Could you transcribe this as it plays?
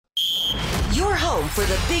home for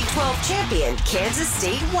the Big 12 champion Kansas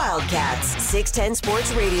State Wildcats. 610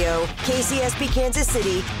 Sports Radio, KCSP Kansas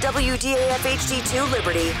City, WDAF HD2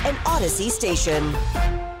 Liberty, and Odyssey Station.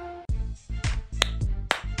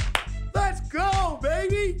 Let's go,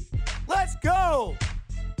 baby! Let's go!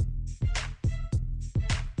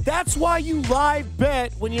 That's why you live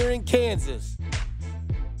bet when you're in Kansas.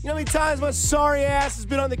 You know how many times my sorry ass has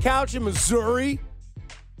been on the couch in Missouri?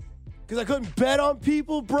 Because I couldn't bet on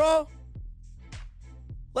people, bro?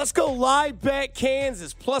 Let's go live bet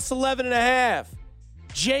Kansas, plus 11.5.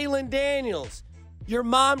 Jalen Daniels, your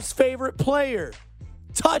mom's favorite player.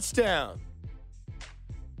 Touchdown.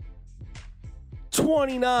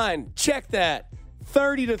 29. Check that.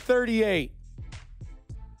 30-38.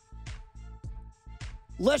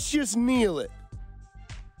 Let's just kneel it.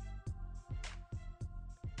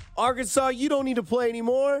 Arkansas, you don't need to play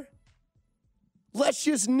anymore. Let's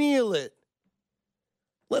just kneel it.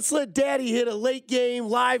 Let's let Daddy hit a late game,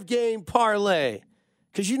 live game parlay.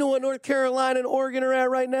 Because you know what North Carolina and Oregon are at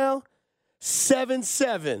right now?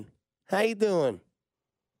 7-7. How you doing?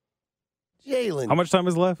 Jalen. How much time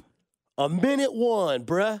is left? A minute one,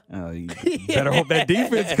 bruh. You better hope that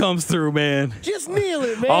defense comes through, man. Just kneel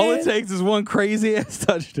it, man. All it takes is one crazy-ass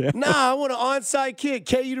touchdown. Nah, I want an onside kick.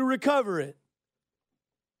 KU to recover it.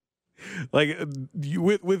 Like,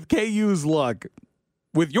 with KU's luck,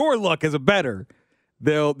 with your luck as a bettor,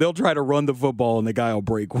 they'll try to run the football and the guy will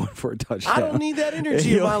break one for a touchdown. I don't need that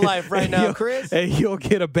energy in my life right now, Chris. And he'll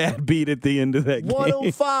get a bad beat at the end of that game.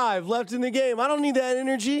 1:05 left in the game. I don't need that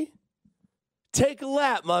energy. Take a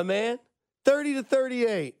lap, my man.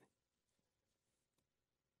 30-38.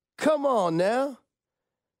 Come on now.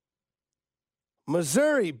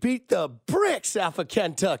 Missouri beat the bricks off of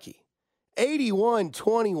Kentucky.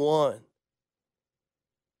 81-21.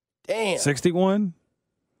 Damn. 61?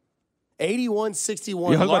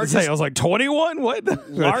 81-61. Yeah, I was about to say, I was like, 21? What?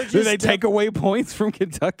 Did they take away points from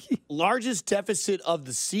Kentucky? Largest deficit of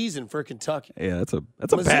the season for Kentucky. Yeah, that's a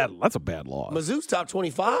bad loss. Mizzou's top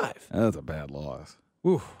 25. That's a bad loss.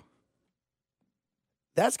 Oof.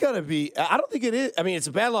 That's got to be – I don't think it is. I mean, it's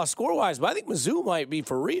a bad loss score-wise, but I think Mizzou might be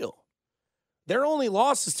for real. Their only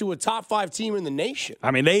loss is to a top 5 team in the nation.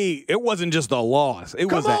 I mean, it wasn't just a loss.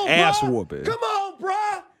 It was an ass whooping. Come on,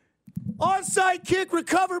 bruh. Onside kick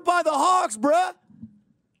recovered by the Hawks, bruh.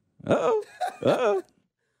 Uh-oh. Uh-oh.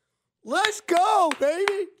 Let's go,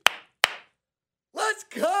 baby. Let's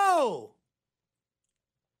go.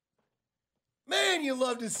 Man, you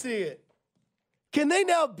love to see it. Can they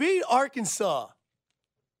now beat Arkansas?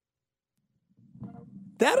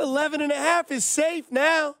 That 11.5 is safe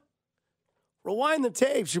now. Rewind the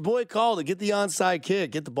tapes. Your boy called it. Get the onside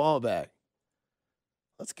kick. Get the ball back.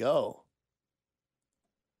 Let's go.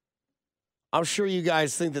 I'm sure you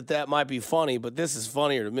guys think that might be funny, but this is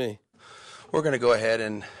funnier to me. We're going to go ahead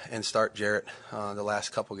and start Jarrett the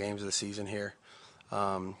last couple games of the season here.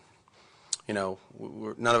 You know,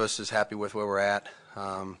 none of us is happy with where we're at,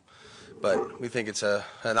 but we think it's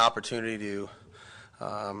an opportunity to,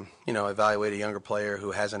 you know, evaluate a younger player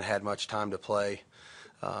who hasn't had much time to play.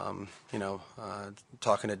 You know,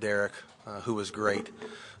 talking to Derek, who was great.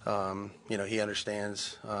 You know, he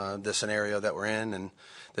understands the scenario that we're in and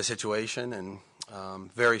the situation, and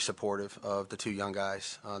very supportive of the two young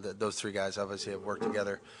guys. Those three guys obviously have worked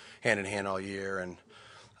together hand in hand all year, and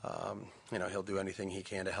you know, he'll do anything he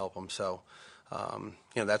can to help them. So, you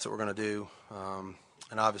know, that's what we're going to do.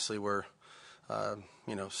 And obviously, we're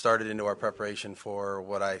you know, started into our preparation for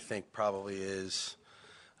what I think probably is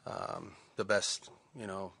the best, you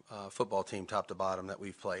know, football team top to bottom that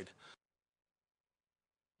we've played.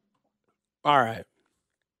 All right.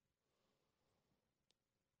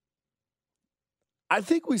 I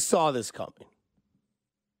think we saw this coming.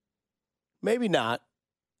 Maybe not.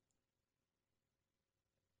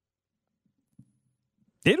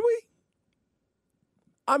 Did we?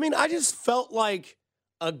 I mean, I just felt like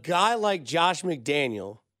a guy like Josh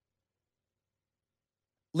McDaniel.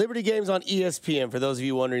 Liberty Games on ESPN, for those of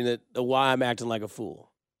you wondering why I'm acting like a fool.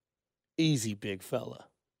 Easy, big fella.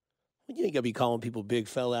 You ain't going to be calling people big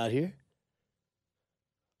fella out here.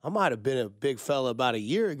 I might have been a big fella about a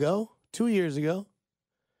year ago, 2 years ago.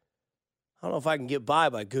 I don't know if I can get by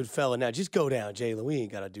good fella now. Just go down, Jalen. We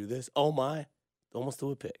ain't got to do this. Oh, my. Almost threw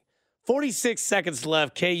a pick. 46 seconds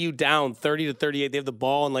left. KU down 30-38. They have the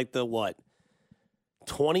ball in like the,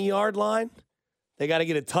 20-yard line? They got to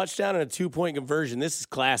get a touchdown and a 2-point conversion. This is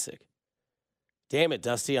classic. Damn it,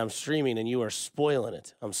 Dusty. I'm streaming and you are spoiling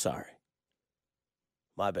it. I'm sorry.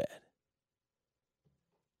 My bad.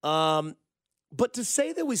 But to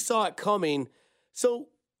say that we saw it coming, so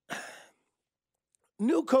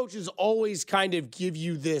new coaches always kind of give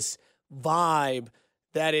you this vibe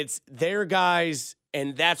that it's their guys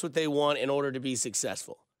and that's what they want in order to be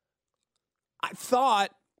successful. I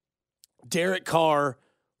thought Derek Carr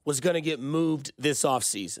was going to get moved this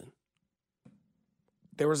offseason.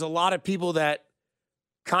 There was a lot of people that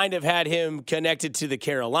kind of had him connected to the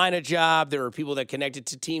Carolina job. There were people that connected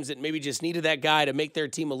to teams that maybe just needed that guy to make their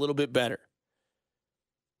team a little bit better.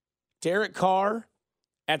 Derek Carr,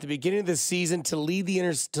 at the beginning of the season, to lead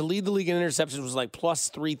the league in interceptions was like plus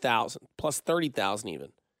 3,000, plus 30,000 even.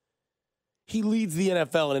 He leads the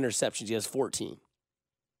NFL in interceptions. He has 14.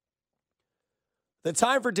 The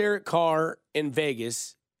time for Derek Carr in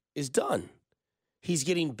Vegas is done. He's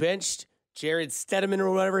getting benched. Jared Stedman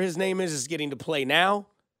or whatever his name is getting to play now.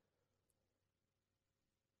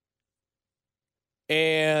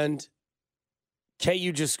 And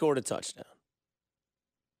KU just scored a touchdown.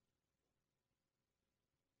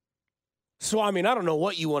 So, I mean, I don't know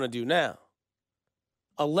what you want to do now.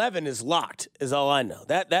 11 is locked, is all I know.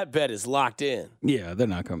 That bet is locked in. Yeah, they're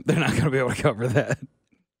not going to be able to cover that.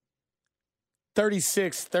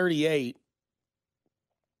 36-38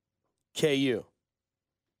 KU.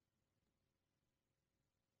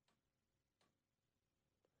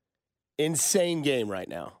 Insane game right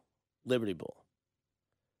now, Liberty Bowl.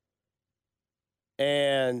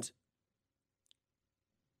 And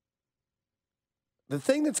the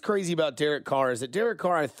thing that's crazy about Derek Carr is that Derek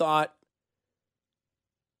Carr, I thought,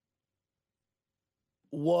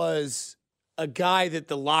 was a guy that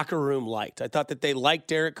the locker room liked. I thought that they liked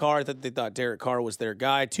Derek Carr. I thought they thought Derek Carr was their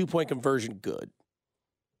guy. 2-point conversion, good.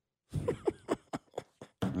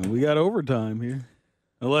 We got overtime here.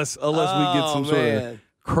 Unless we get some sort of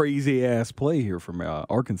crazy ass play here from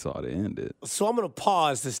Arkansas to end it. So I'm going to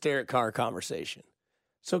pause this Derek Carr conversation.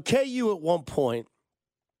 So KU at one point,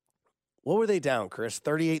 what were they down, Chris?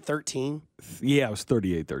 38-13? Yeah, it was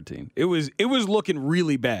 38-13. It was looking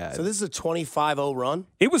really bad. So this is a 25-0 run?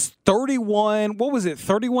 It was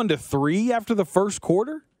 31-3 after the first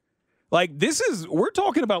quarter? Like, we're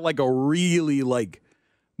talking about like a really like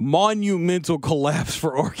monumental collapse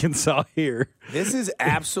for Arkansas here. This is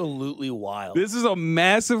absolutely wild. This is a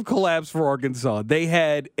massive collapse for Arkansas. They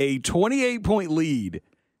had a 28-point lead,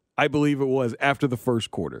 I believe it was, after the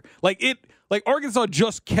first quarter. Like Arkansas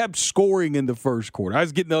just kept scoring in the first quarter. I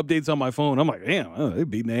was getting the updates on my phone. I'm like, damn, they're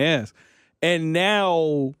beating their ass. And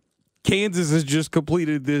now Kansas has just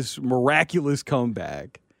completed this miraculous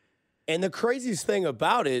comeback. And the craziest thing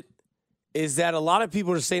about it is that a lot of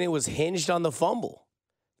people are saying it was hinged on the fumble.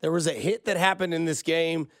 There was a hit that happened in this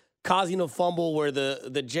game causing a fumble where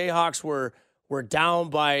the Jayhawks were down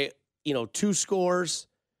by, 2 scores.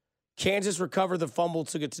 Kansas recovered the fumble,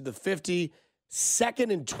 took it to the 50.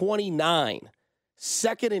 2nd and 29.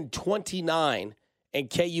 2nd and 29, and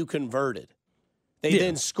KU converted. They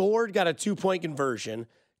then scored, got a 2-point conversion,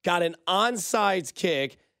 got an onside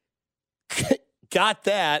kick, got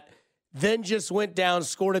that, then just went down,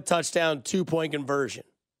 scored a touchdown, 2-point conversion.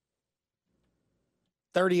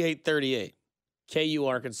 38-38. KU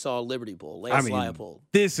Arkansas Liberty Bowl. Lance Leipold.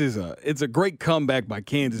 It's a great comeback by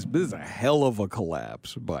Kansas, but this is a hell of a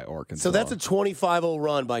collapse by Arkansas. So that's a 25-0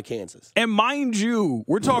 run by Kansas. And mind you,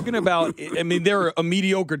 we're talking about, they're a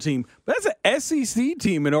mediocre team, but that's an SEC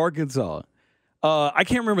team in Arkansas. I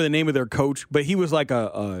can't remember the name of their coach, but he was like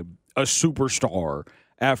a superstar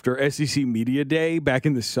after SEC Media Day back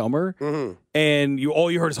in the summer. Mm-hmm. And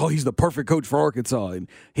all you heard is, he's the perfect coach for Arkansas. And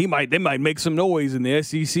they might make some noise in the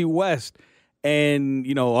SEC West. And,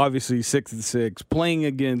 obviously 6-6, playing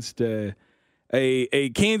against a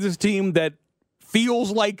Kansas team that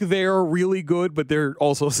feels like they're really good, but they're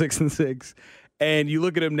also 6-6. And you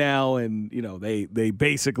look at them now, and they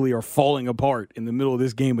basically are falling apart in the middle of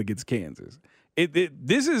this game against Kansas.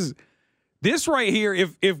 This right here.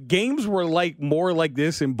 If games were more like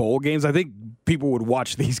this in bowl games, I think people would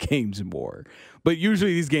watch these games more. But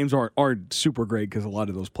usually these games aren't super great because a lot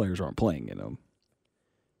of those players aren't playing in them.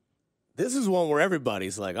 This is one where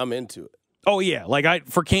everybody's like, I'm into it. Oh yeah,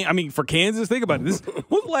 for Kansas, think about it. This when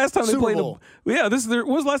was the last time they played? When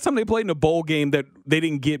was the last time they played in a bowl game that they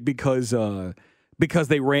didn't get because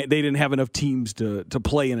they didn't have enough teams to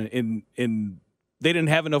play in they didn't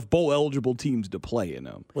have enough bowl eligible teams to play in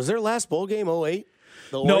them. Was their last bowl game 08?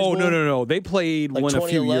 No. They played one a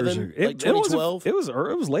few years ago. Like 2012? It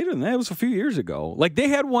was later than that. It was a few years ago. Like they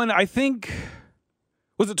had one, I think,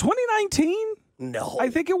 was it 2019? No. I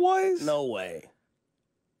think it was. No way.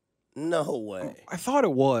 I thought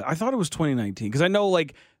it was. I thought it was 2019 because I know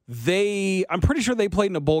I'm pretty sure they played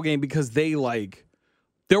in a bowl game because they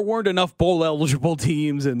there weren't enough bowl eligible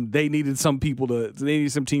teams, and they needed some teams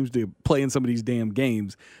to play in some of these damn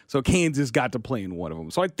games. So Kansas got to play in one of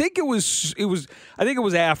them. So I think it was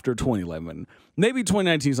after 2011. Maybe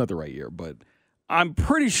 2019 is not the right year, but I'm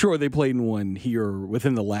pretty sure they played in one here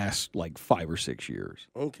within the last 5 or 6 years.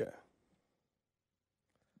 Okay.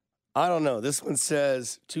 I don't know. This one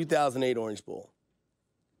says 2008 Orange Bowl.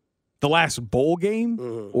 The last bowl game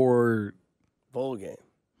or bowl game?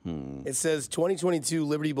 It says 2022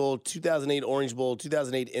 Liberty Bowl, 2008 Orange Bowl,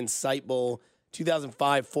 2008 Insight Bowl,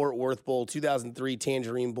 2005 Fort Worth Bowl, 2003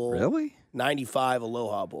 Tangerine Bowl. Really? 95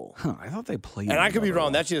 Aloha Bowl. Huh, I thought they played. And I could be wrong.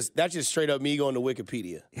 one. That's just straight up me going to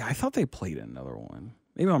Wikipedia. Yeah, I thought they played another one.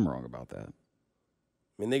 Maybe I'm wrong about that. I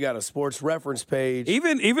mean, they got a sports reference page.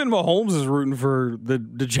 Even Mahomes is rooting for the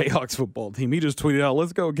Jayhawks football team. He just tweeted out,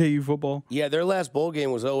 "Let's go KU football." Yeah, their last bowl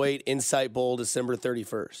game was 08 Insight Bowl, December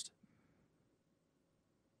 31st.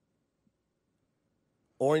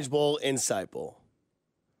 Orange Bowl, Insight Bowl.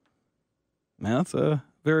 Man, that's a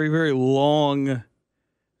very, very long,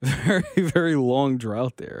 very, very long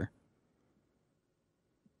drought there.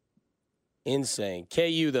 Insane.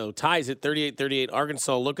 KU, though, ties it 38-38.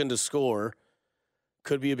 Arkansas looking to score.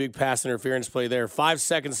 Could be a big pass interference play there. 5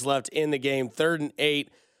 seconds left in the game. 3rd and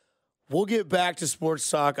 8. We'll get back to sports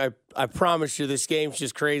talk. I promise you, this game's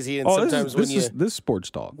just crazy. And sometimes this is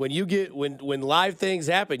sports talk. When you get when live things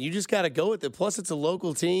happen, you just got to go with it. Plus, it's a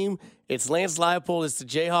local team. It's Lance Leipold. It's the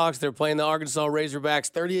Jayhawks. They're playing the Arkansas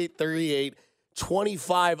Razorbacks. 38-38.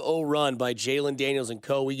 25-0 run by Jalen Daniels and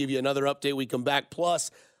co. We give you another update. We come back.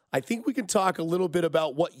 Plus, I think we can talk a little bit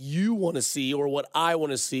about what you want to see or what I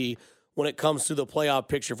want to see when it comes to the playoff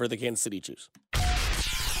picture for the Kansas City Chiefs.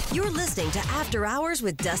 You're listening to After Hours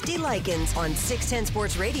with Dusty Likens on 610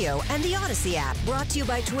 Sports Radio and the Odyssey app. Brought to you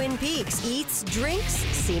by Twin Peaks. Eats, drinks,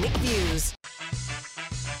 scenic views.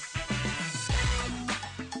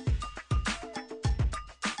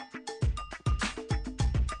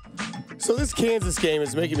 So this Kansas game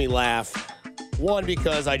is making me laugh. One,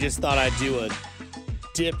 because I just thought I'd do a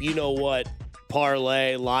dip, live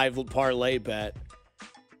parlay bet.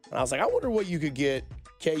 And I was like, I wonder what you could get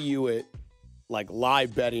KU at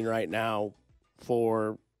live betting right now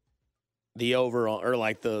for the overall or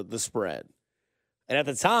the spread. And at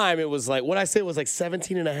the time it was what I say it was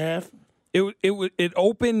 17.5. It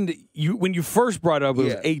opened when you first brought it up, it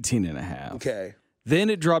was 18.5. Okay. Then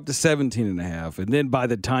it dropped to 17.5, and then by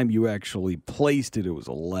the time you actually placed it, it was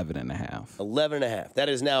 11.5. 11.5. That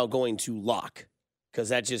is now going to lock.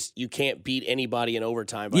 Because you can't beat anybody in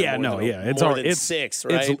overtime. It's already 6,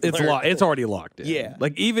 right? It's already locked in. Yeah,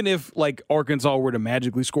 even if Arkansas were to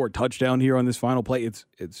magically score a touchdown here on this final play, it's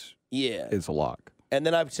a lock. And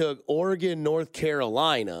then I took Oregon, North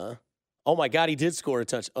Carolina. Oh my God, he did score a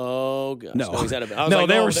touch. Oh gosh, no, he's out of.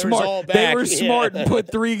 They were smart. They were smart and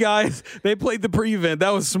put 3 guys. They played the prevent.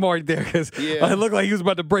 That was smart there because it looked like he was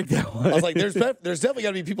about to break that one. I was like, there's definitely got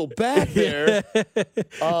to be people back there.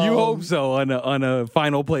 You hope so on a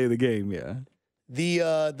final play of the game. Yeah.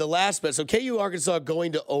 The last bet. So KU Arkansas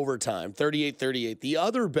going to overtime, 38-38. The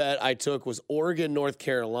other bet I took was Oregon, North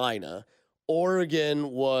Carolina.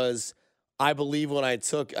 Oregon was, I believe, when I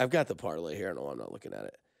took. I've got the parlay here. No, I'm not looking at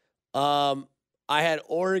it. I had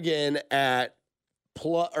Oregon at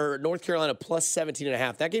North Carolina plus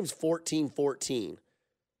 17.5. That game's 14-14.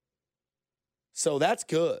 So that's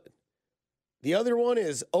good. The other one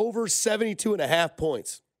is over 72.5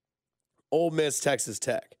 points. Ole Miss, Texas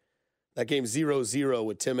Tech. That game's 0-0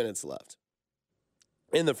 with 10 minutes left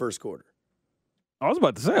in the first quarter. I was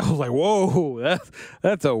about to say, I was like, whoa,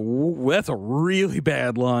 that's a really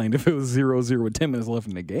bad line if it was 0-0 with 10 minutes left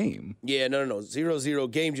in the game. Yeah, no.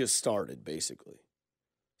 0-0. Game just started, basically.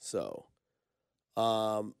 So,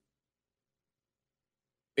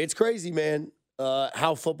 it's crazy, man,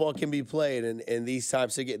 how football can be played in these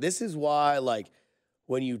types of games. This is why,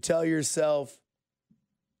 when you tell yourself,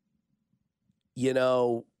 hey,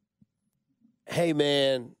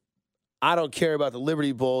 man, I don't care about the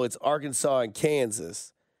Liberty Bowl. It's Arkansas and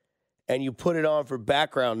Kansas. And you put it on for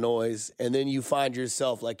background noise, and then you find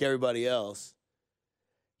yourself like everybody else.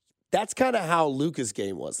 That's kind of how Luka's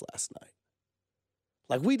game was last night.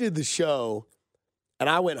 We did the show, and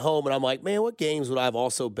I went home, and I'm like, man, what games would I have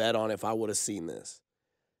also bet on if I would have seen this?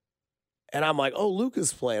 And I'm like, oh,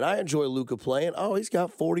 Luka's playing. I enjoy Luka playing. Oh, he's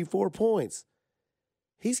got 44 points.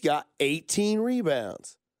 He's got 18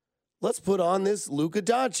 rebounds. Let's put on this Luka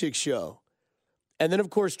Doncic show. And then, of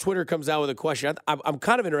course, Twitter comes out with a question. I'm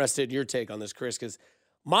kind of interested in your take on this, Chris, because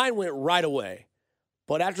mine went right away.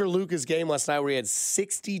 But after Luka's game last night where he had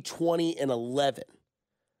 60, 20, and 11,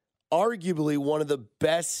 arguably one of the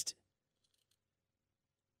best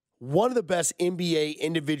one of the best NBA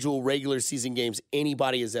individual regular season games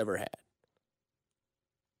anybody has ever had.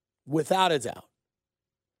 Without a doubt.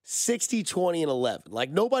 60, 20, and 11.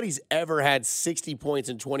 Like, nobody's ever had 60 points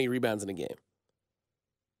and 20 rebounds in a game.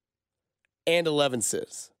 And 11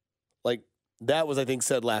 assists. Like, that was, I think,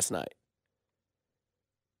 said last night.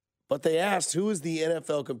 But they asked, who is the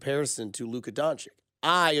NFL comparison to Luka Doncic?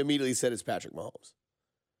 I immediately said it's Patrick Mahomes.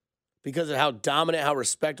 Because of how dominant, how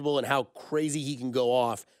respectable, and how crazy he can go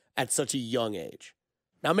off at such a young age.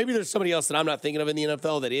 Now, maybe there's somebody else that I'm not thinking of in the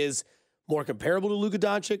NFL that is more comparable to Luka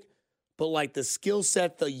Doncic, but like the skill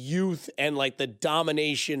set, the youth, and like the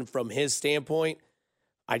domination from his standpoint,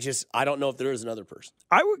 I don't know if there is another person.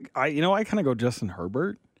 I kind of go Justin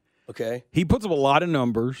Herbert. Okay. He puts up a lot of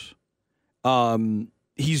numbers.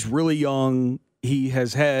 He's really young. He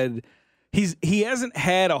hasn't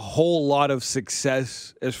had a whole lot of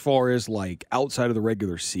success as far as like outside of the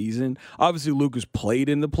regular season. Obviously, Luka's played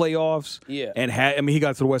in the playoffs. Yeah. And he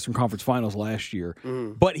got to the Western Conference Finals last year.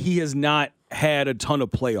 Mm-hmm. But he has not had a ton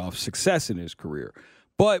of playoff success in his career.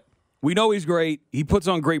 But we know he's great. He puts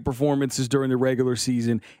on great performances during the regular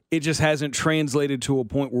season. It just hasn't translated to a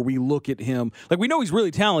point where we look at him. Like, we know he's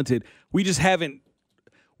really talented. We just haven't.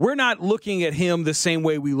 We're not looking at him the same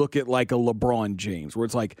way we look at like a LeBron James, where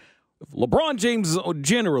it's like, LeBron James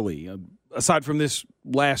generally, aside from this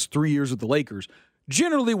last 3 years with the Lakers,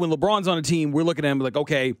 generally when LeBron's on a team, we're looking at him like,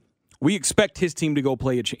 okay, we expect his team to go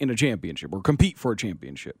play in a championship or compete for a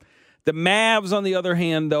championship. The Mavs, on the other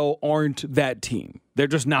hand, though, aren't that team. They're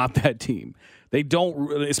just not that team. They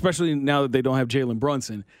don't, especially now that they don't have Jalen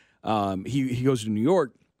Brunson. He goes to New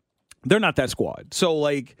York. They're not that squad. So,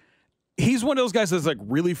 like, he's one of those guys that's like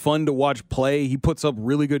really fun to watch play. He puts up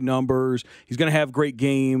really good numbers. He's going to have great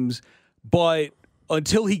games. But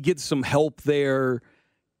until he gets some help there,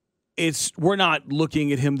 we're not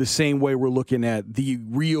looking at him the same way we're looking at the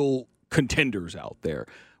real contenders out there.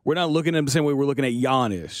 We're not looking at him the same way we're looking at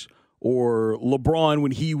Giannis or LeBron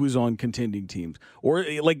when he was on contending teams. Or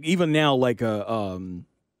like even now, like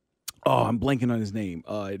I'm blanking on his name.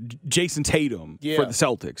 Jason Tatum for the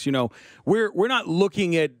Celtics. You know, we're not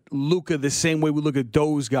looking at Luka the same way we look at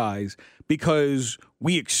those guys because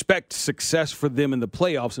we expect success for them in the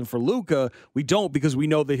playoffs, and for Luka, we don't because we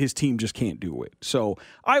know that his team just can't do it. So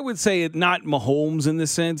I would say not Mahomes in this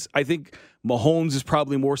sense. I think Mahomes is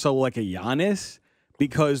probably more so like a Giannis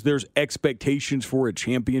because there's expectations for a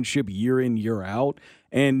championship year in, year out,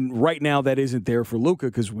 and right now that isn't there for Luka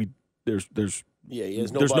because there's he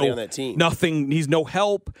has nobody on that team. Nothing. He's no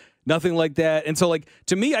help. Nothing like that. And so, like,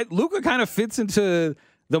 to me, Luka kind of fits into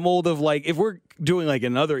the mold of, like, if we're doing, like,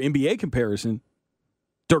 another NBA comparison,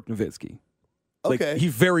 Dirk Nowitzki. Okay. Like,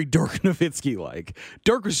 he's very Dirk Nowitzki-like.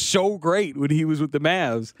 Dirk was so great when he was with the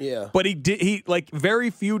Mavs. Yeah. But he very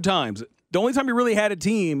few times. The only time he really had a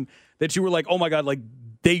team that you were like, oh, my God, like,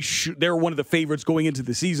 they're one of the favorites going into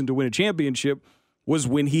the season to win a championship was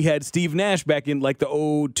when he had Steve Nash back in, like, the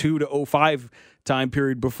 02 to 05 time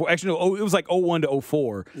period before. Actually, no, it was like 01 to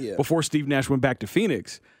 04 before Steve Nash went back to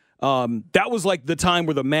Phoenix. That was like the time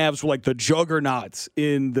where the Mavs were like the juggernauts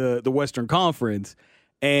in the Western Conference,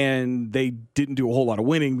 and they didn't do a whole lot of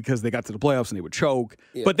winning because they got to the playoffs and they would choke.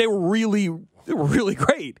 Yeah. But they were really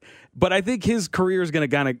great. But I think his career is going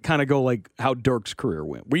to kind of go like how Dirk's career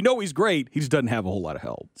went. We know he's great. He just doesn't have a whole lot of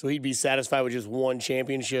help. So he'd be satisfied with just one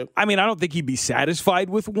championship? I mean, I don't think he'd be satisfied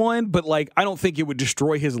with one, but like I don't think it would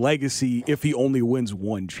destroy his legacy if he only wins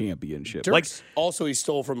one championship. Dirk's also he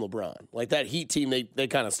stole from LeBron. Like that Heat team, they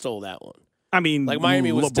kind of stole that one. I mean, like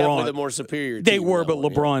Miami was definitely the more superior team. They were, but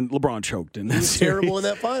one, LeBron choked in that series. He was terrible in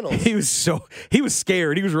that finals. He was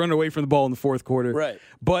scared. He was running away from the ball in the fourth quarter. Right.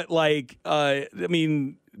 But like, I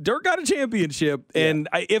mean, Dirk got a championship, and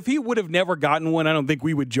if he would have never gotten one, I don't think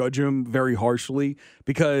we would judge him very harshly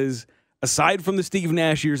because aside from the Steve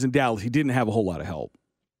Nash years in Dallas, he didn't have a whole lot of help.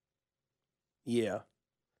 Yeah.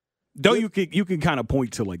 Though you can kind of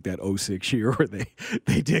point to like that 06 year where they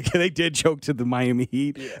did choke to the Miami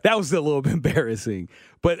Heat. Yeah. That was a little bit embarrassing.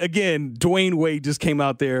 But again, Dwayne Wade just came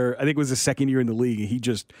out there. I think it was his second year in the league, and he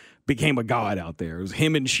just became a god out there. It was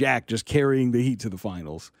him and Shaq just carrying the Heat to the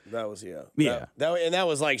finals. That was yeah. That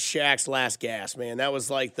was like Shaq's last gasp, man. That was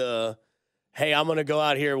like hey, I'm gonna go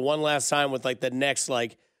out here one last time with like the next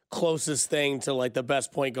like closest thing to like the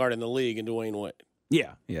best point guard in the league, and Dwayne Wade.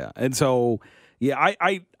 Yeah, and so. Yeah,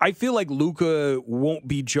 I feel like Luka won't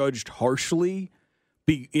be judged harshly,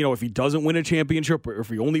 if he doesn't win a championship or if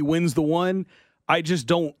he only wins the one. I just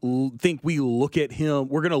don't think we look at him.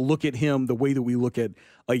 We're going to look at him the way that we look at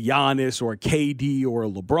a Giannis or a KD or a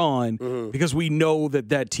LeBron because we know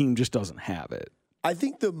that team just doesn't have it. I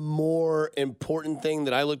think the more important thing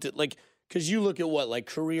that I looked at, like Because you look at what, like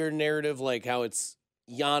career narrative, like how it's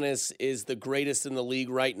Giannis is the greatest in the league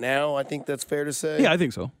right now. I think that's fair to say. Yeah, I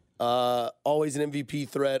think so. Always an MVP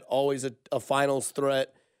threat, always a finals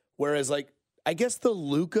threat. Whereas, like, I guess the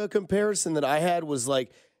Luka comparison that I had was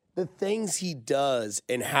like the things he does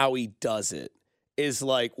and how he does it is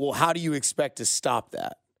like, well, how do you expect to stop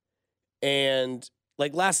that? And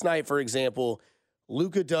like last night, for example,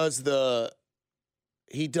 Luka does the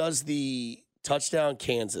touchdown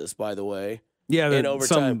Kansas, by the way. Yeah, in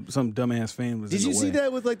overtime. Some dumbass fan was Did in you the see way.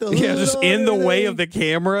 that with like the hood just on in the and way everything? of the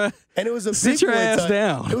camera? And it was a Sit big your boy ass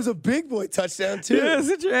down. It was a big boy touchdown too. Yeah,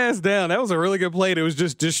 sit your ass down. That was a really good play. It was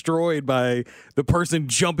just destroyed by the person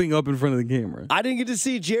jumping up in front of the camera. I didn't get to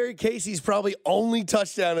see Jerry Casey's probably only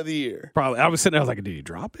touchdown of the year. Probably. I was sitting there, I was like, did he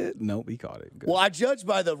drop it? Nope, he caught it. Good. Well, I judged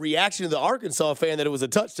by the reaction of the Arkansas fan that it was a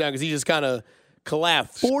touchdown because he just kind of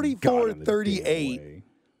collapsed. Got in the damn 44-38. way.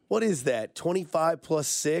 What is that? 25 plus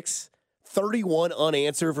 6? 31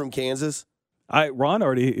 unanswered from Kansas. Ron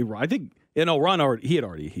already he had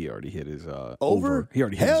already hit his over. He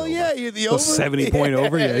already hit Hell his yeah, over. he hit the So over. 70-point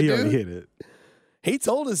over. Yeah, he already dude. hit it. He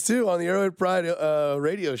told us too on the Arrowhead Pride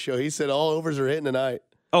radio show. He said all overs are hitting tonight.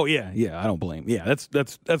 Oh yeah. I don't blame. Yeah,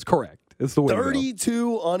 that's correct. That's the way.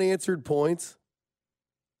 32 unanswered points.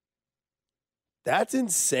 That's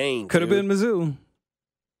insane. Could have dude. been Mizzou.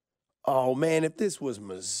 Oh man, if this was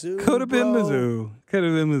Mizzou, Could have been bro. Mizzou. Could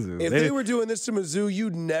have been Mizzou. If they were doing this to Mizzou,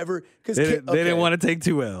 you'd never because They didn't want to take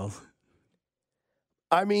 2 L's.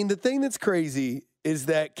 I mean, the thing that's crazy is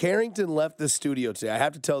that Carrington left the studio today. I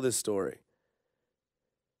have to tell this story.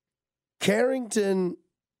 Carrington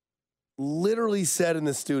literally said in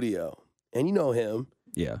the studio, and you know him.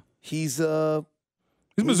 Yeah, He's a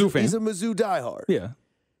Mizzou fan. He's a Mizzou diehard. Yeah,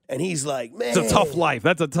 And he's like, man. it's a tough life.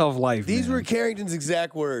 That's a tough life. These man. were Carrington's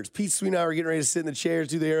exact words. Pete Sweet and I were getting ready to sit in the chairs,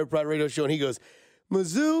 do the Arrow Pride radio show, and he goes,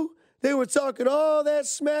 Mizzou, they were talking all that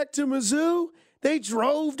smack to Mizzou. They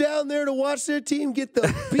drove down there to watch their team get the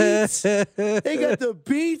beats. They got the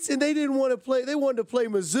beats, and they didn't want to play. They wanted to play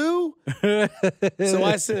Mizzou. So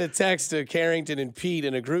I sent a text to Carrington and Pete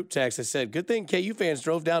in a group text. I said, good thing KU fans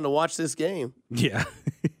drove down to watch this game. Yeah.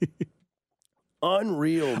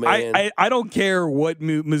 Unreal, man. I don't care what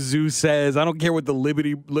Mizzou says. I don't care what the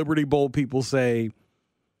Liberty Bowl people say.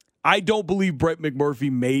 I don't believe Brett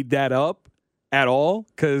McMurphy made that up at all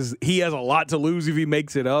because he has a lot to lose if he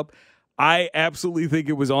makes it up. I absolutely think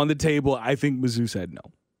it was on the table. I think Mizzou said no.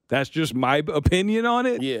 That's just my opinion on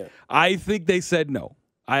it. Yeah. I think they said no.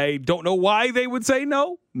 I don't know why they would say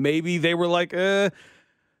no. Maybe they were like,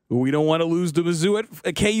 we don't want to lose to Mizzou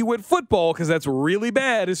at KU at football because that's really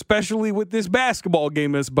bad, especially with this basketball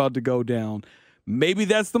game that's about to go down. Maybe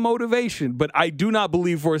that's the motivation, but I do not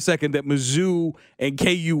believe for a second that Mizzou and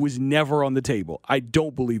KU was never on the table. I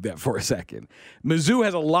don't believe that for a second. Mizzou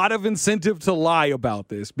has a lot of incentive to lie about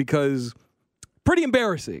this because pretty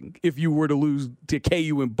embarrassing if you were to lose to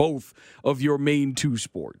KU in both of your main two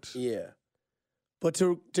sports. Yeah. But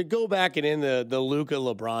to go back and in the Luka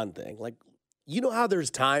LeBron thing, like, you know how there's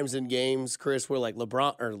times in games, Chris, where like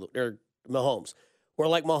LeBron or Mahomes, where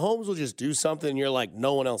like Mahomes will just do something and you're like,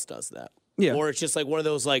 no one else does that. Yeah. Or it's just like one of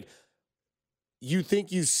those like, you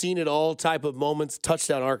think you've seen it all type of moments.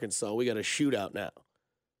 Touchdown Arkansas. We got a shootout now.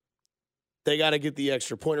 They got to get the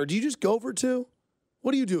extra point. Or do you just go for 2?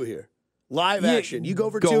 What do you do here? Live action. You go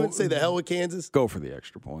for 2 and say the hell with Kansas? Go for the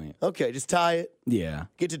extra point. Okay, just tie it. Yeah.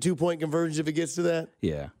 Get to 2-point conversions if it gets to that.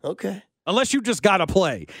 Yeah. Okay. Unless you just got to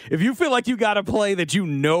play. If you feel like you got to play that you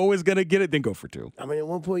know is going to get it, then go for 2. I mean, at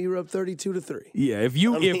one point you were up 32-3. Yeah, if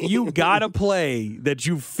you got to play that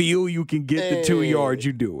you feel you can get the 2 yards,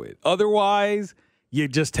 you do it. Otherwise, you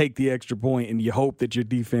just take the extra point and you hope that your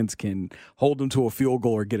defense can hold them to a field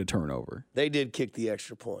goal or get a turnover. They did kick the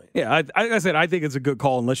extra point. Yeah, I said I think it's a good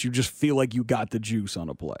call unless you just feel like you got the juice on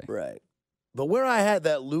a play. Right. But where I had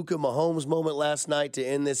that Luka Mahomes moment last night to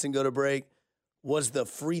end this and go to break was the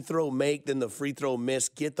free throw make, then the free throw miss,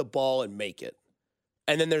 get the ball and make it.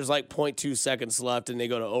 And then there's like 0.2 seconds left and they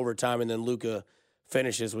go to overtime and then Luka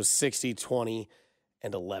finishes with 60, 20,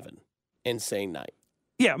 and 11. Insane night.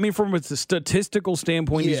 Yeah, I mean, from a statistical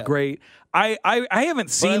standpoint, he's great. I haven't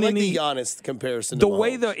seen I like any the Giannis comparison. The to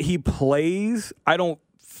way Mahomes. that he plays, I don't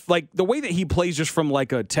like the way that he plays just from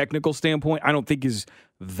like a technical standpoint. I don't think is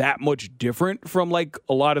that much different from like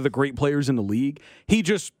a lot of the great players in the league. He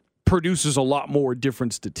just produces a lot more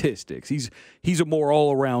different statistics. He's a more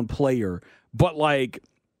all-around player. But like,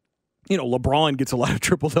 you know, LeBron gets a lot of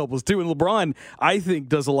triple doubles too, and LeBron, I think,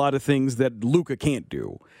 does a lot of things that Luka can't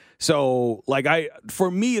do. So, like,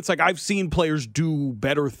 for me, it's like I've seen players do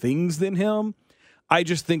better things than him. I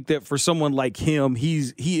just think that for someone like him,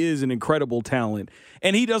 he is an incredible talent,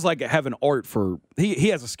 and he does like have an art for he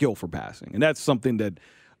has a skill for passing, and that's something that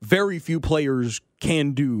very few players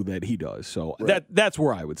can do that he does. So that's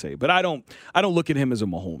where I would say. But I don't look at him as a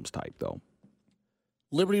Mahomes type though.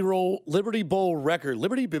 Liberty Bowl record,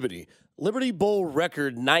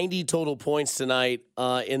 90 total points tonight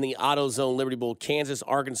in the AutoZone Liberty Bowl, Kansas,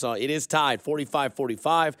 Arkansas. It is tied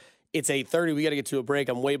 45-45. It's 8:30. We got to get to a break.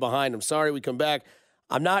 I'm way behind. I'm sorry. We come back.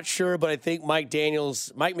 I'm not sure, but I think Mike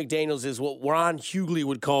McDaniels is what Ron Hughley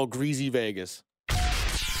would call greasy Vegas.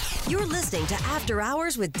 You're listening to After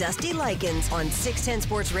Hours with Dusty Likens on 610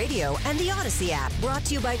 Sports Radio and the Odyssey app. Brought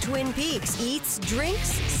to you by Twin Peaks. Eats, drinks,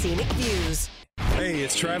 scenic views. Hey,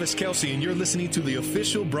 it's Travis Kelce, and you're listening to the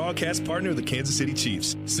official broadcast partner of the Kansas City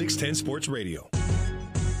Chiefs, 610 Sports Radio.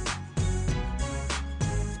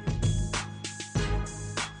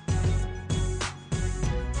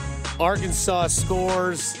 Arkansas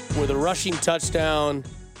scores with a rushing touchdown.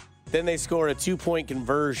 Then they score a 2-point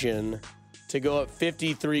conversion to go up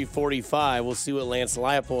 53-45. We'll see what Lance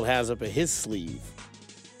Leipold has up at his sleeve.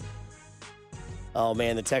 Oh,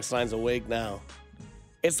 man, the text line's awake now.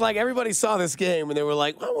 It's like everybody saw this game and they were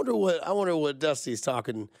like, I wonder what Dusty's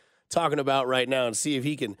talking about right now and see if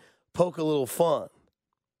he can poke a little fun.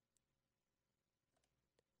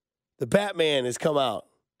 The Batman has come out.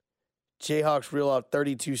 Jayhawks reel out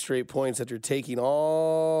 32 straight points after taking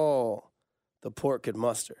all the pork could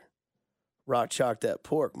muster. Rock chalk that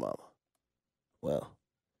pork, mama. Well,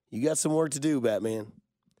 you got some work to do, Batman.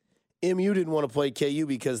 MU didn't want to play KU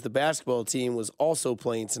because the basketball team was also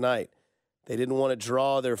playing tonight. They didn't want to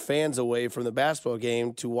draw their fans away from the basketball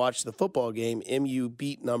game to watch the football game. MU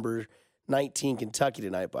beat number 19 Kentucky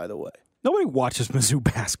tonight, by the way. Nobody watches Mizzou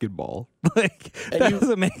basketball. That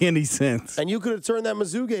doesn't make any sense. And you could have turned that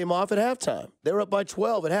Mizzou game off at halftime. They were up by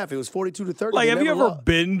 12 at half. It was 42-30. Like, have you ever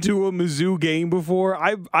been to a Mizzou game before?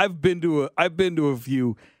 I've been to a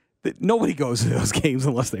few. Nobody goes to those games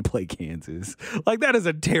unless they play Kansas. Like, that is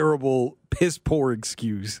a terrible, piss poor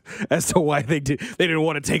excuse as to why they didn't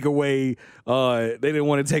want to take away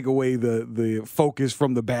the focus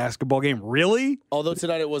from the basketball game. Really? Although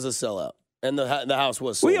tonight it was a sellout. And the house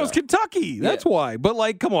was sold it was out. Kentucky. That's why. But,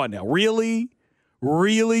 like, come on now. Really?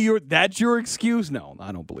 That's your excuse? No,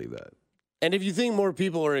 I don't believe that. And if you think more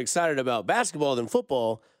people are excited about basketball than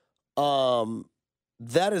football,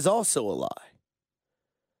 that is also a lie.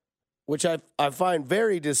 Which I find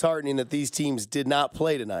very disheartening that these teams did not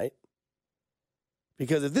play tonight.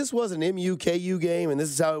 Because if this was an MU-KU game and this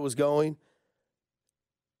is how it was going,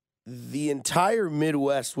 the entire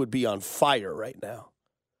Midwest would be on fire right now.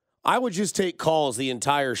 I would just take calls the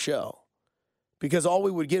entire show because all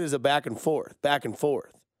we would get is a back and forth.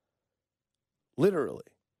 Literally.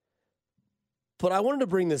 But I wanted to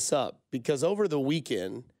bring this up because over the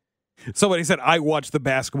weekend, somebody said, I watched the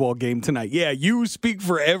basketball game tonight. Yeah, you speak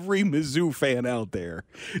for every Mizzou fan out there.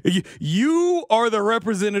 You are the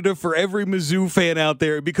representative for every Mizzou fan out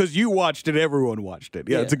there because you watched it. Everyone watched it.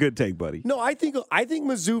 Yeah, it's a good take, buddy. No, I think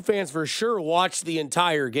Mizzou fans for sure watched the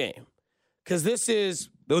entire game because this is.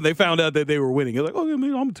 They found out that they were winning. You're like, oh,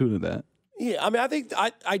 I'm tuning that. Yeah, I mean, I think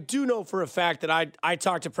I do know for a fact that I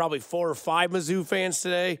talked to probably 4 or 5 Mizzou fans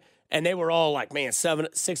today, and they were all like, man,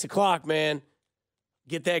 6 o'clock, man.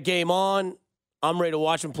 Get that game on. I'm ready to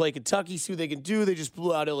watch them play Kentucky, see what they can do. They just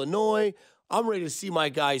blew out Illinois. I'm ready to see my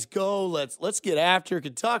guys go. Let's get after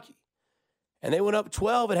Kentucky. And they went up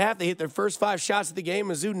 12 at half. They hit their first 5 shots of the game.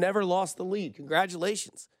 Mizzou never lost the lead.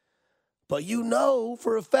 Congratulations. But you know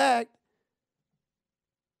for a fact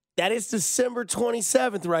that it's December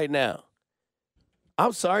 27th right now.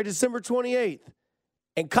 I'm sorry, December 28th.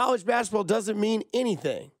 And college basketball doesn't mean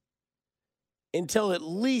anything until at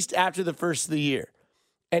least after the first of the year.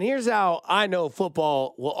 And here's how I know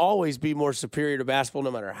football will always be more superior to basketball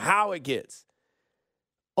no matter how it gets.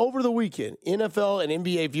 Over the weekend, NFL and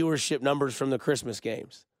NBA viewership numbers from the Christmas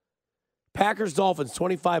games. Packers-Dolphins,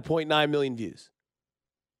 25.9 million views.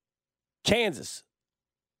 Kansas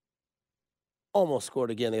almost scored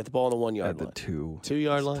again. They got the ball on the 1 yard line. At the 2. 2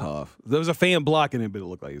 yard line. Tough. There was a fan blocking it, but it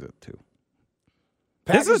looked like he was at 2.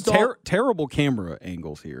 This is terrible camera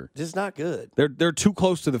angles here. Just not good. They're too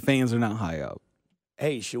close to the fans. They're not high up.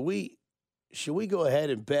 Hey, should we go ahead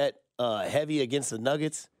and bet heavy against the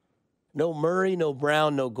Nuggets? No Murray, no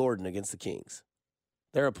Brown, no Gordon against the Kings.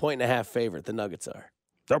 They're a 1.5 favorite. The Nuggets are.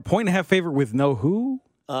 They're a 1.5 favorite with no who?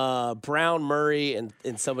 Brown, Murray,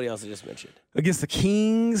 and somebody else I just mentioned. Against the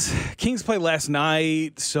Kings. Kings played last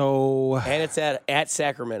night, so. And it's at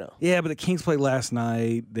Sacramento. Yeah, but the Kings played last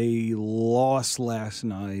night. They lost last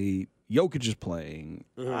night. Jokic is playing.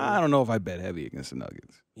 Mm-hmm. I don't know if I bet heavy against the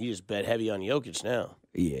Nuggets. You just bet heavy on Jokic now.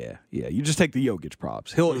 Yeah. You just take the Jokic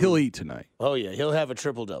props. He'll eat tonight. Oh, yeah. He'll have a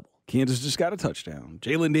triple-double. Kansas just got a touchdown.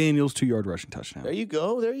 Jalen Daniels, 2-yard rushing touchdown. There you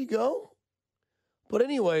go. But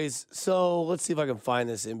anyways, so let's see if I can find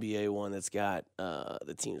this NBA one that's got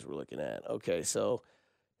the teams we're looking at. Okay, so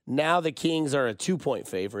now the Kings are a 2-point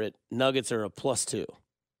favorite. Nuggets are a +2.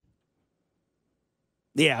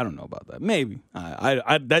 Yeah, I don't know about that. Maybe.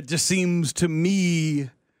 I that just seems to me,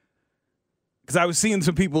 because I was seeing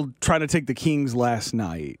some people trying to take the Kings last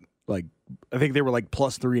night. Like, I think they were like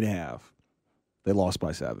 +3.5. They lost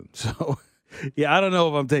by 7. So, yeah, I don't know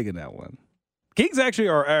if I'm taking that one. Kings actually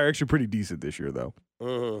are actually pretty decent this year, though.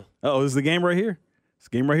 Mm-hmm. Oh, is the game right here? This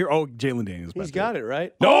game right here? Oh, Jalen Daniels. He's got it,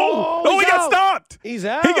 right? No! He got stopped! He's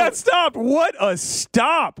out. He got stopped. What a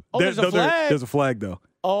stop. Oh, there's a flag. There's a flag, though.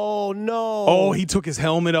 Oh, no. Oh, he took his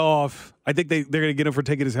helmet off. I think they're going to get him for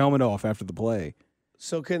taking his helmet off after the play.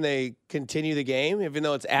 So can they continue the game even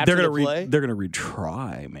though it's after the play? They're going to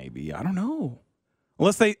retry, maybe. I don't know.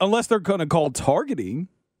 Unless they're going to call targeting,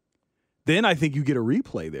 then I think you get a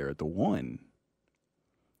replay there at the 1.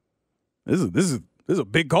 This is a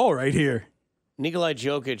big call right here. Nikola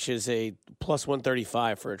Jokic is a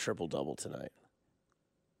 +135 for a triple-double tonight.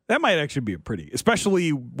 That might actually be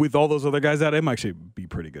especially with all those other guys out, it might actually be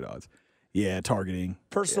pretty good odds. Yeah, targeting.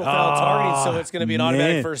 Personal foul targeting, so it's going to be an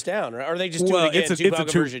automatic first down, right? Or are they just doing it again? It's a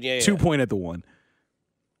conversion. Yeah. 2-point at the 1.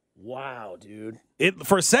 Wow, dude.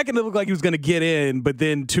 For a second, it looked like he was going to get in, but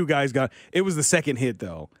then 2 guys got – it was the second hit,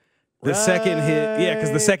 though. The second hit – yeah,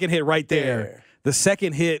 because the second hit right there. The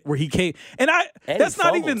second hit where he came, that's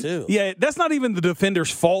not even that's not even the defender's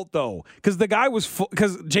fault though, because the guy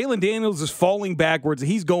because Jalen Daniels is falling backwards.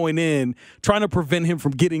 He's going in trying to prevent him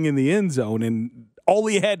from getting in the end zone, and all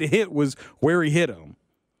he had to hit was where he hit him.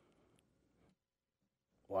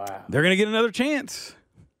 Wow, they're gonna get another chance.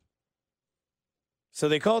 So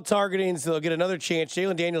they call targeting, so they'll get another chance.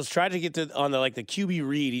 Jalen Daniels tried to get on the QB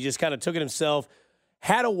read. He just kind of took it himself.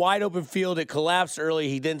 Had a wide open field. It collapsed early.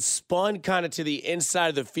 He then spun kind of to the inside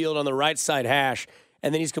of the field on the right side hash.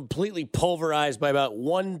 And then he's completely pulverized by about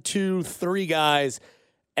 1, 2, 3 guys.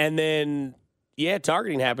 And then,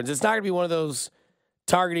 targeting happens. It's not going to be one of those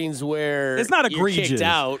targetings where it's not egregious. You're kicked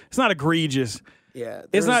out. It's not egregious. Yeah.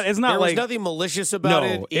 It's not there was nothing malicious about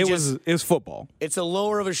it. It was football. It's a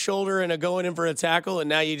lower of a shoulder and a going in for a tackle. And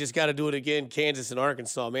now you just got to do it again. Kansas and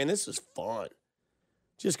Arkansas. Man, this was fun.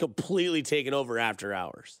 Just completely taken over after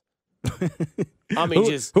hours. I mean,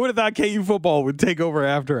 who would have thought KU football would take over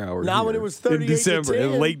after hours? Not when it was 38 in December, to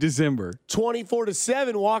 10, in late December,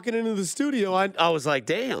 24-7. Walking into the studio, I was like,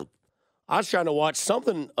 "Damn!" I was trying to watch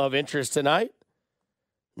something of interest tonight.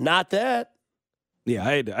 Not that. Yeah,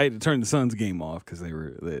 I had to turn the Suns game off because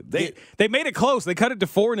they made it close. They cut it to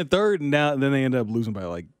 4 1/3, and then they ended up losing by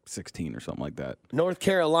like 16 or something like that. North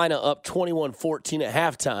Carolina up 21-14 at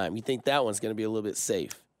halftime. You think that one's going to be a little bit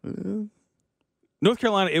safe? North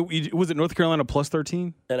Carolina, was it North Carolina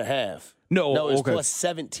 +13 and a half? No, it was okay.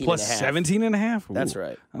 +17 plus and a half. 17 and a half. Ooh, that's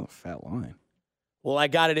right. Oh, fat line. Well, I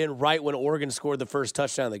got it in right when Oregon scored the first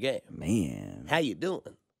touchdown of the game. Man, how you doing?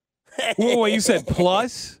 Wait, you said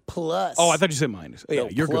plus? Plus. Oh, I thought you said minus. No, yeah,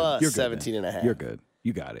 you're plus good. You're 17 and a half. You're good.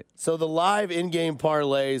 You got it. So the live in-game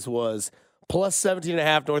parlays was plus 17 and a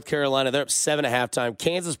half North Carolina. They're up 7 at halftime.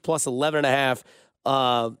 Kansas plus 11 and a half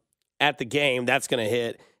at the game. That's going to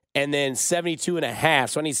hit. And then 72 and a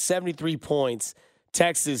half. So I need 73 points.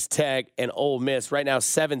 Texas Tech and Ole Miss. Right now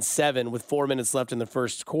 7-7 with 4 minutes left in the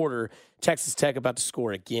first quarter. Texas Tech about to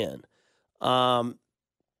score again.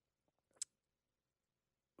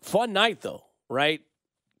 Fun night, though, right?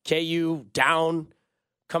 KU down,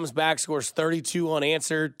 comes back, scores 32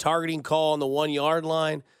 unanswered, targeting call on the 1-yard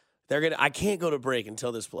line. I can't go to break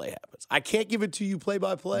until this play happens. I can't give it to you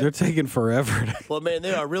play-by-play. They're taking forever. Well, man,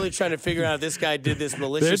 they are really trying to figure out if this guy did this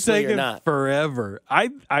maliciously or not. Forever. I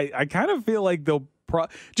kind of feel like they'll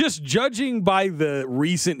just judging by the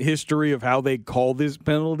recent history of how they call this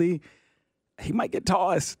penalty, he might get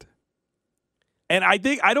tossed. And I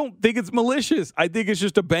don't think it's malicious. I think it's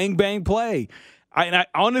just a bang play. I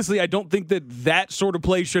honestly don't think that sort of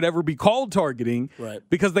play should ever be called targeting, right?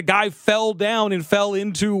 Because the guy fell down and fell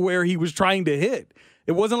into where he was trying to hit.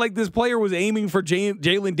 It wasn't like this player was aiming for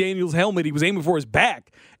Jalen Daniels' helmet. He was aiming for his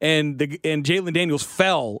back, and Jalen Daniels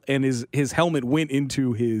fell, and his helmet went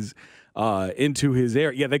into his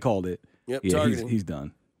area. Yeah, they called it. Yep, yeah, targeting. He's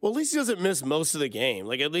done. Well, at least he doesn't miss most of the game.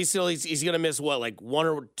 Like, at least he's going to miss, what, like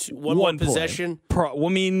one more possession? I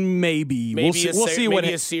mean, maybe. We'll see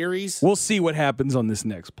a series? We'll see what happens on this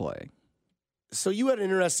next play. So you had an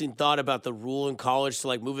interesting thought about the rule in college to,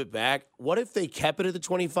 like, move it back. What if they kept it at the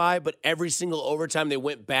 25, but every single overtime they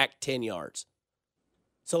went back 10 yards?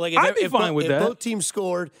 So, like, I'd be fine with if that. both teams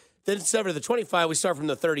scored, then instead of the 25, we start from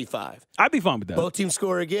the 35. I'd be fine with that. Both teams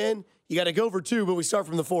score again, you got to go for 2, but we start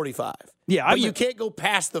from the 45. Yeah, but you can't go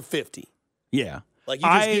past the 50. Yeah. Like, you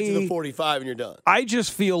just get to the 45 and you're done. I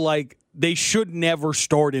just feel like they should never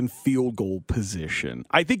start in field goal position.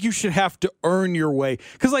 I think you should have to earn your way.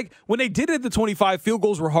 Because, like, when they did it at the 25, field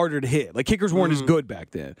goals were harder to hit. Like, kickers weren't as good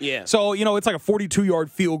back then. Yeah. So, it's like a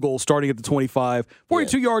 42-yard field goal starting at the 25.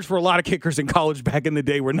 42 yards for a lot of kickers in college back in the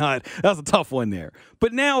day were not. That was a tough one there.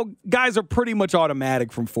 But now, guys are pretty much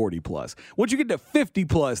automatic from 40-plus. Once you get to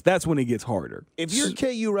 50-plus, that's when it gets harder. If you're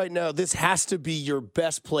KU right now, this has to be your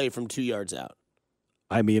best play from 2 yards out.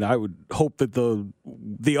 I mean, I would hope that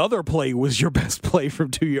the other play was your best play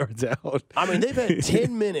from 2 yards out. I mean, they've had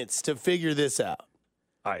 10 minutes to figure this out.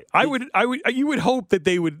 You would hope that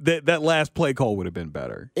that last play call would have been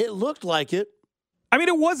better. It looked like it. I mean,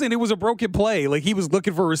 it wasn't. It was a broken play. Like, he was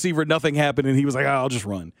looking for a receiver, nothing happened, and he was like, I'll just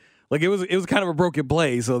run. Like, it was kind of a broken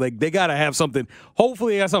play, so they got to have something.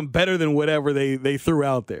 Hopefully, they got something better than whatever they threw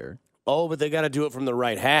out there. Oh, but they got to do it from the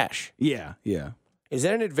right hash. Yeah. Is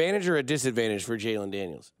that an advantage or a disadvantage for Jalen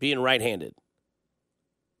Daniels, being right-handed?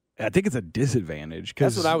 I think it's a disadvantage.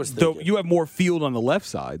 That's what I was thinking. You have more field on the left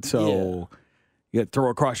side, so you got to throw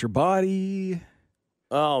across your body.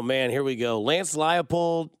 Oh, man, here we go. Lance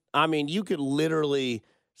Leipold, I mean, you could literally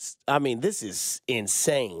 – I mean, this is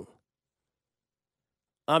insane.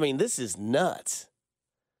 I mean, this is nuts.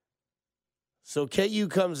 So KU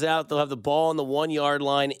comes out. They'll have the ball on the 1 yard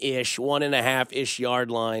line-ish, 1.5-ish yard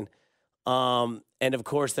line. And, of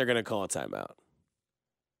course, they're going to call a timeout.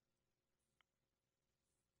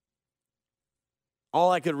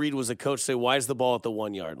 All I could read was a coach say, why is the ball at the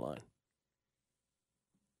 1 yard line?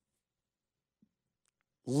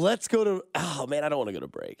 Let's go to – oh, man, I don't want to go to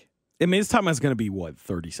break. I mean, this timeout's going to be,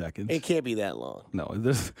 30 seconds? It can't be that long. No.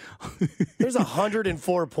 There's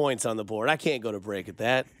 104 points on the board. I can't go to break at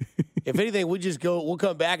that. If anything, we'll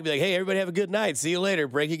come back and be like, hey, everybody have a good night. See you later.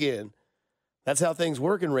 Break again. That's how things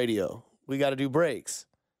work in radio. We got to do breaks.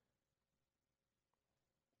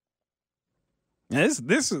 This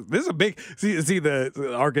is a big see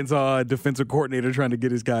the Arkansas defensive coordinator trying to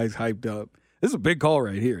get his guys hyped up. This is a big call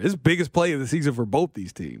right here. This is the biggest play of the season for both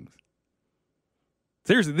these teams.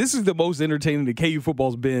 Seriously, this is the most entertaining that KU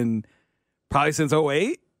football's been probably since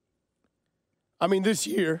 2008. I mean, this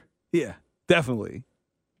year. Yeah, definitely.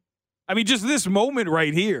 I mean, just this moment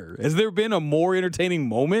right here. Has there been a more entertaining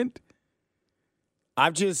moment?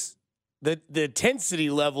 The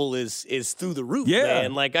intensity level is through the roof, yeah.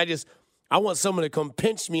 Man. Like, I want someone to come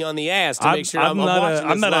pinch me on the ass to make sure I'm watching this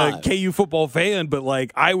I'm not live. a KU football fan, but,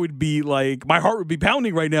 like, I would be, like, my heart would be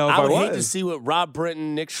pounding right now if I was. I would hate to see what Rob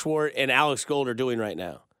Britton, Nick Schwartz, and Alex Gold are doing right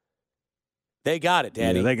now. They got it,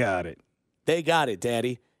 Daddy. Yeah, they got it. They got it,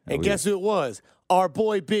 Daddy. And guess who it was? Our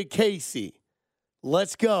boy, Big Casey.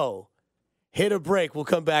 Let's go. Hit a break. We'll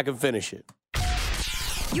come back and finish it.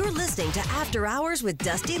 You're listening to After Hours with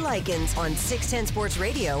Dusty Likens on 610 Sports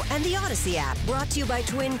Radio and the Odyssey app. Brought to you by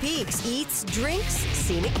Twin Peaks. Eats, drinks,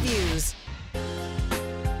 scenic views.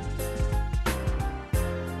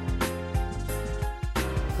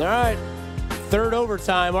 All right. Third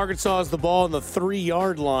overtime. Arkansas has the ball on the 3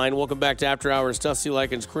 yard line. Welcome back to After Hours. Dusty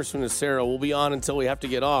Likens, Chris Vinacero. We'll be on until we have to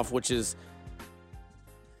get off, which is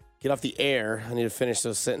get off the air. I need to finish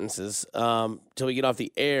those sentences. Till we get off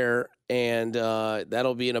the air. And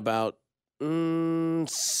that'll be in about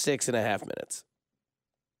 6.5 minutes.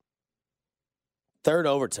 Third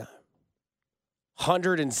overtime.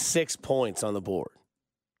 106 points on the board.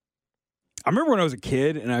 I remember when I was a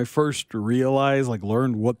kid and I first realized,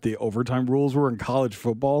 learned what the overtime rules were in college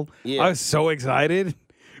football. Yeah. I was so excited.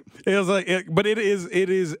 It was but it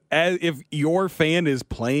is as if your fan is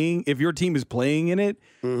playing, if your team is playing in it,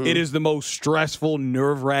 it is the most stressful,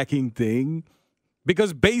 nerve-wracking thing.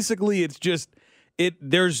 Because basically it's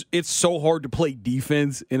so hard to play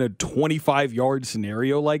defense in a 25-yard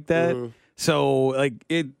scenario like that. So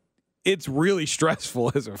it's really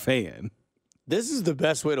stressful as a fan. This is the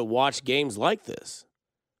best way to watch games like this.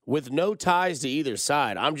 With no ties to either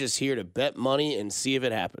side. I'm just here to bet money and see if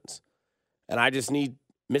it happens. And I just need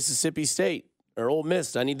Mississippi State or Ole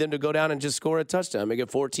Miss. I need them to go down and just score a touchdown, make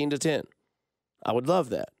it 14-10. I would love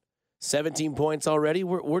that. 17 points already.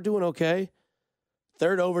 We're doing okay.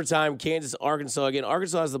 Third overtime, Kansas, Arkansas again.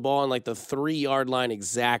 Arkansas has the ball on the 3 yard line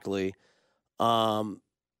exactly. And,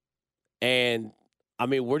 I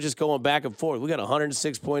mean, we're just going back and forth. We got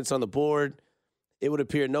 106 points on the board. It would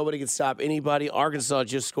appear nobody can stop anybody. Arkansas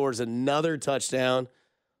just scores another touchdown,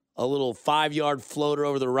 a little 5 yard floater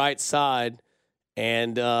over the right side,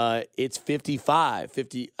 and it's 55.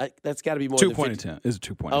 50. That's got to be more than 2-point attempt. It's a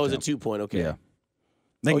 2-point Oh, attempt. it's a 2-point. Okay. Yeah.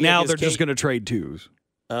 Like Oh, yeah, now 'cause they're just Kate- going to trade twos.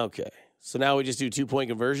 Okay. So now we just do 2-point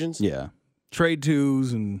conversions? Yeah. Trade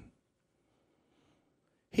twos and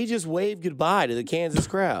He just waved goodbye to the Kansas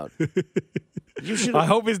crowd. You should I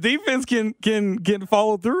hope his defense can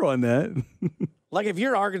follow through on that. like if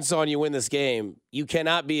you're Arkansas and you win this game, you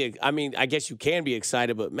cannot be I mean, I guess you can be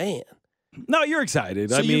excited, but man. No, you're excited.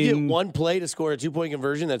 So I you mean, get one play to score a 2-point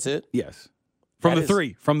conversion, that's it? yes. From That the is-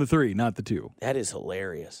 three. From the three, not the two. That is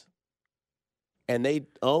hilarious. And they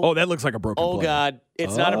Oh, that looks like a broken play. God,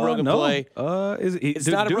 it's not a broken no. play. It's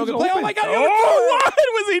not a broken play. Oh, my God, he what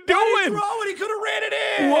was he doing? Throw it, he could have ran it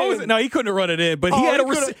in. What was it? No, he couldn't have run it in, but he Oh,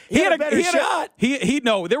 had he had a better shot.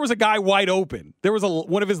 No, there was a guy wide open. There was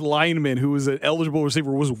one of his linemen who was an eligible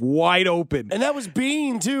receiver was wide open. And that was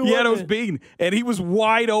Bean too. Yeah, it was wasn't Bean, and he was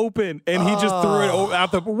wide open, and he just threw it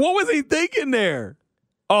out the. What was he thinking there?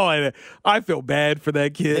 Oh, I feel bad for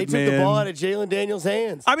that kid. They took man. the ball out of Jalen Daniels'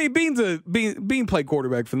 hands. I mean, Bean played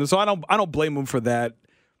quarterback for them, so I don't blame him for that.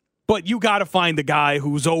 But you got to find the guy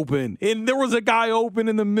who's open, and there was a guy open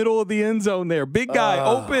in the middle of the end zone there, big guy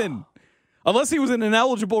open. Unless he was an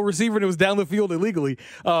ineligible receiver and it was down the field illegally,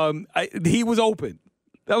 he was open.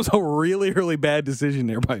 That was a really, really bad decision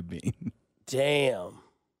there by Bean. Damn.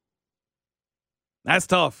 That's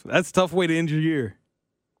tough. That's a tough way to end your year.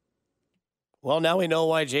 Well, now we know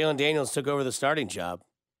why Jalen Daniels took over the starting job.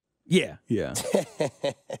 Yeah.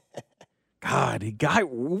 God, he guy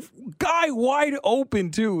wide open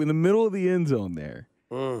too in the middle of the end zone there.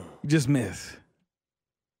 You just miss.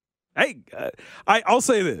 Hey, I'll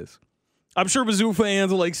say this. I'm sure Mizzou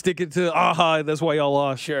fans will like stick it to that's why y'all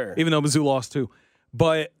lost. Sure. Even though Mizzou lost too.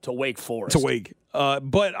 But To Wake Forest.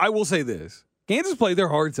 but I will say this. Kansas played their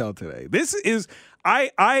hearts out today. This is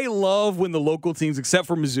I love when the local teams, except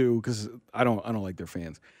for Mizzou, because I don't like their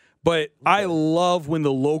fans. But I love when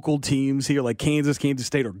the local teams here, like Kansas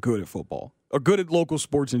State, are good at football, or good at local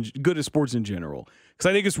sports and good at sports in general. Because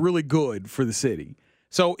I think it's really good for the city.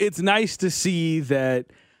 So it's nice to see that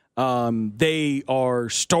they are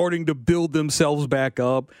starting to build themselves back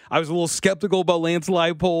up. I was a little skeptical about Lance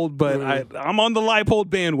Leipold, but I'm on the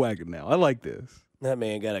Leipold bandwagon now. I like this. That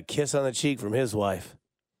man got a kiss on the cheek from his wife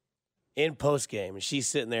in postgame, and she's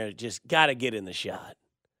sitting there just got to get in the shot.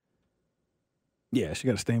 Yeah, she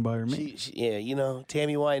got to stand by her man. Yeah, you know,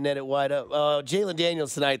 Tammy White netted wide up. Jalen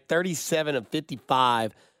Daniels tonight, 37 of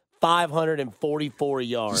 55, 544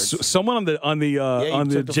 yards. Someone on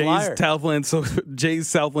the Jay's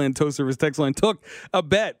Southland Toast Service text line took a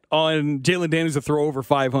bet on Jalen Daniels to throw over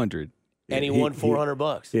 500. And he won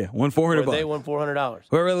 $400. Yeah, won $400. They won $400.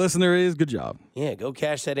 Whoever the listener is, good job. Yeah, go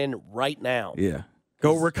cash that in right now. Yeah.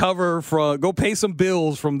 Go pay some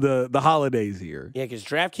bills from the holidays here. Yeah, because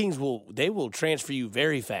DraftKings will transfer you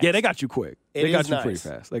very fast. Yeah, they got you quick. They got you nice.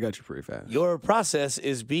 pretty fast. Your process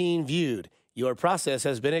is being viewed. Your process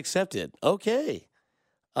has been accepted. Okay.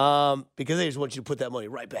 Because they just want you to put that money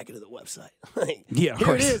right back into the website. Yeah, of Here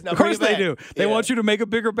course. it is. Now Of course bring it they do. back. They Yeah. want you to make a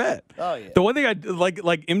bigger bet. Oh, yeah. The one thing I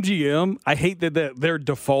like MGM, I hate that their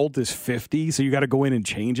default is 50, so you got to go in and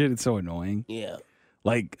change it. It's so annoying. Yeah.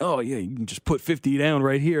 Like, oh yeah, you can just put 50 down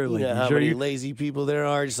right here. Like, You know how many lazy people there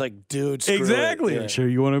are? Just like, dude, screw exactly. it. Yeah. Sure,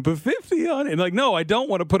 you want to put 50 on it? And like, no, I don't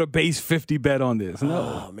want to put a base 50 bet on this.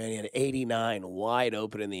 No. Oh, man, he had 89 wide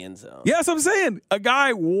open in the end zone. Yes, I'm saying a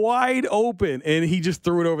guy wide open, and he just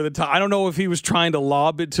threw it over the top. I don't know if he was trying to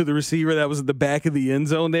lob it to the receiver that was at the back of the end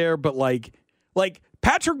zone there, but like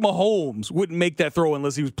Patrick Mahomes wouldn't make that throw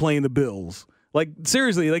unless he was playing the Bills. Like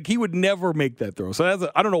seriously, like he would never make that throw. So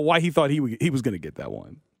I don't know why he thought he was going to get that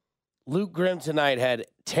one. Luke Grimm tonight had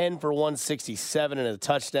 10 for 167 and a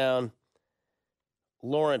touchdown.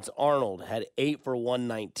 Lawrence Arnold had 8 for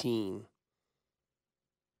 119.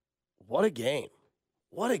 What a game.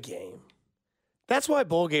 What a game. That's why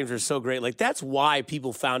bowl games are so great. Like, that's why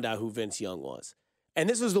people found out who Vince Young was. And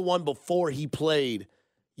this was the one before he played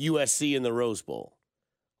USC in the Rose Bowl.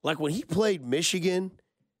 Like, when he played Michigan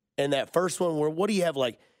and that first one where, what do you have,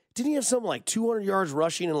 like, didn't he have something like 200 yards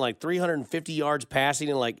rushing and like 350 yards passing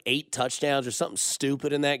and like 8 touchdowns or something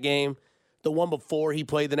stupid in that game? The one before he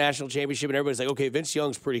played the national championship, and everybody's like, okay, Vince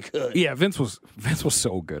Young's pretty good. Yeah, Vince was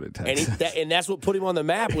so good at Texas. And that's what put him on the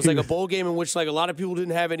map, was like a bowl game in which like a lot of people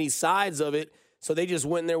didn't have any sides of it, so they just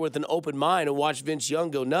went in there with an open mind and watched Vince Young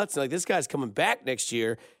go nuts. And like, this guy's coming back next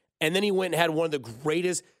year. And then he went and had one of the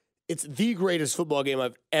greatest, it's the greatest football game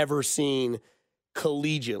I've ever seen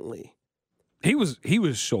collegiately. He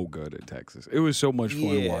was so good at Texas. It was so much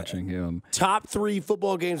fun watching him. Top 3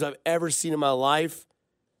 football games I've ever seen in my life.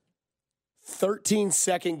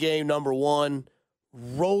 13-second game number 1.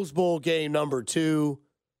 Rose Bowl game number 2.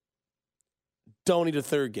 Don't need a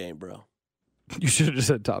third game, bro. You should have just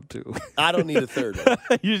said top 2. I don't need a third one.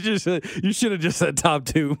 You should have just said top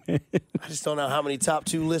 2, man. I just don't know how many top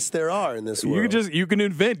 2 lists there are in this world. You can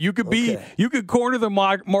invent. You could corner the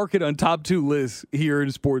market on top 2 lists here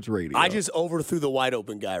in sports radio. I just overthrew the wide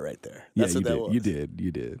open guy right there. That's what that was. You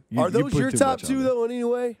did. Are those your top 2 though in any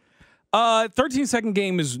way? 13-second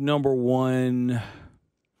game is number 1.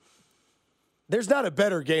 There's not a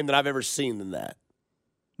better game that I've ever seen than that.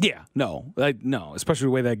 Yeah, no, especially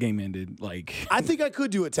the way that game ended. Like, I think I could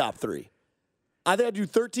do a top 3. I think I'd do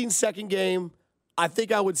 13-second game. I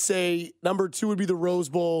think I would say number 2 would be the Rose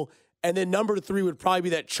Bowl, and then number 3 would probably be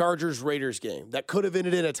that Chargers-Raiders game that could have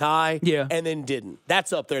ended in a tie, and then didn't.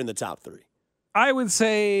 That's up there in the top 3. I would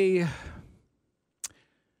say,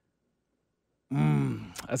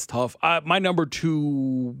 that's tough. My number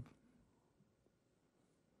 2,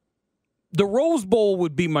 the Rose Bowl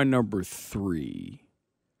would be my number 3.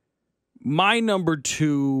 My number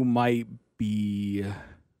 2 might be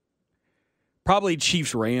probably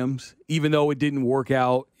Chiefs-Rams, even though it didn't work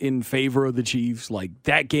out in favor of the Chiefs. Like,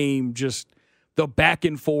 that game, just the back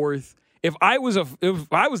and forth. If I was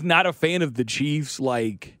not a fan of the Chiefs,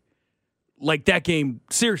 like that game,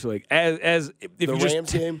 seriously, if the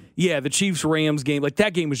Rams game? Yeah, the Chiefs-Rams game. Like,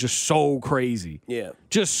 that game was just so crazy. Yeah.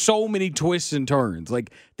 Just so many twists and turns.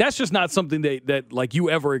 Like, that's just not something that like, you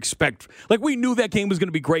ever expect. Like, we knew that game was going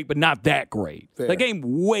to be great, but not that great. Fair. That game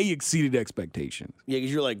way exceeded expectations. Yeah,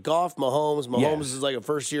 because you're like, Goff, Mahomes. Mahomes is like a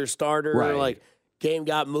first-year starter. Right. Like, game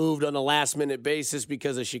got moved on a last-minute basis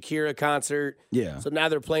because of Shakira concert. Yeah. So now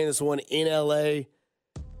they're playing this one in L.A.,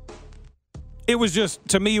 It was just,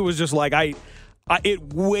 to me, it was just like,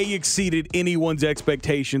 it way exceeded anyone's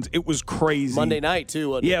expectations. It was crazy. Monday night, too,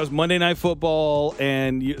 wasn't Yeah, it was Monday Night Football,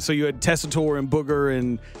 and so you had Tessitore and Booger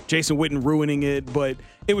and Jason Witten ruining it, but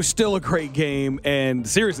it was still a great game, and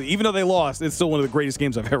seriously, even though they lost, it's still one of the greatest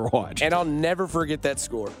games I've ever watched. And I'll never forget that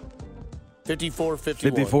score.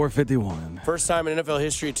 54-51. 54-51. First time in NFL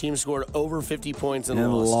history a team scored over 50 points and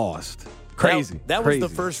lost. Crazy. That Crazy. was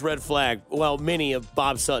the first red flag, many of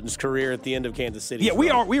Bob Sutton's career at the end of Kansas City. Yeah, we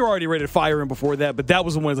were already ready to fire him before that, but that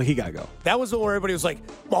was the one like, he got to go. That was the one where everybody was like,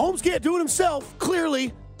 Mahomes can't do it himself,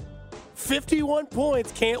 clearly. 51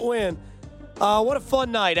 points, can't win. What a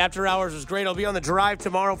fun night. After Hours was great. I'll be on the drive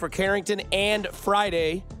tomorrow for Carrington and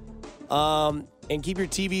Friday. And keep your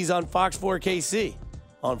TVs on Fox 4 KC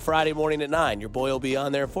on Friday morning at 9. Your boy will be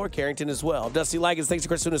on there for Carrington as well. I'm Dusty Likens. Thanks to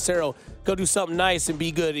Chris Unicero. Go do something nice and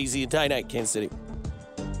be good. Easy entire night, Kansas City.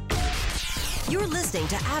 You're listening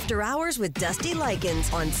to After Hours with Dusty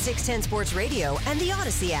Likens on 610 Sports Radio and the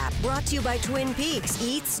Odyssey app. Brought to you by Twin Peaks.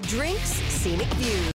 Eats, drinks, scenic views.